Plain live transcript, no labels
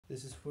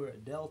This is for a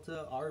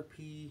Delta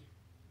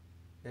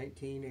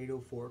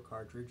RP19804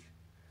 cartridge,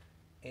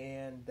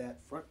 and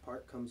that front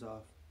part comes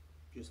off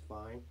just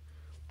fine,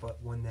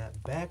 but when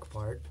that back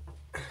part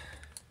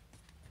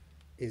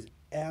is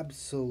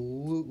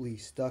absolutely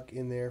stuck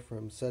in there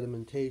from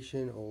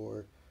sedimentation,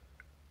 or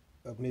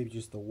maybe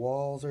just the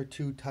walls are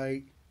too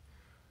tight,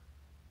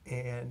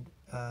 and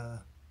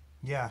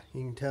yeah,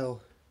 you can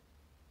tell.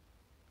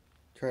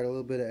 Tried a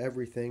little bit of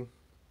everything.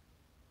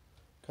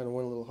 Kind of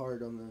went a little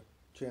hard on the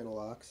channel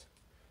locks,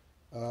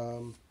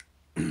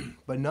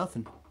 but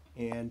nothing.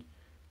 And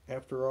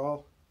after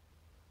all,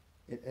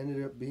 it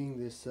ended up being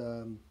this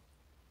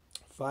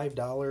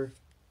 $5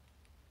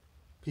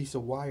 piece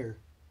of wire.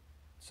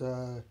 It's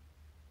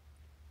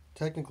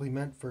technically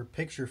meant for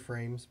picture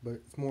frames,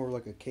 but it's more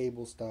like a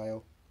cable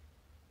style.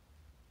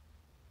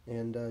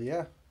 And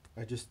yeah,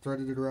 I just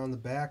threaded it around the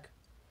back.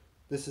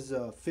 This is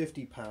a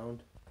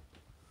 50-pound.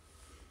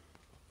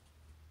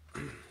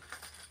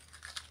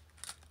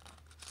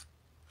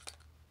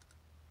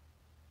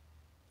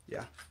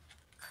 Yeah,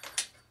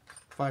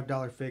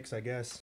 $5 fix, I guess.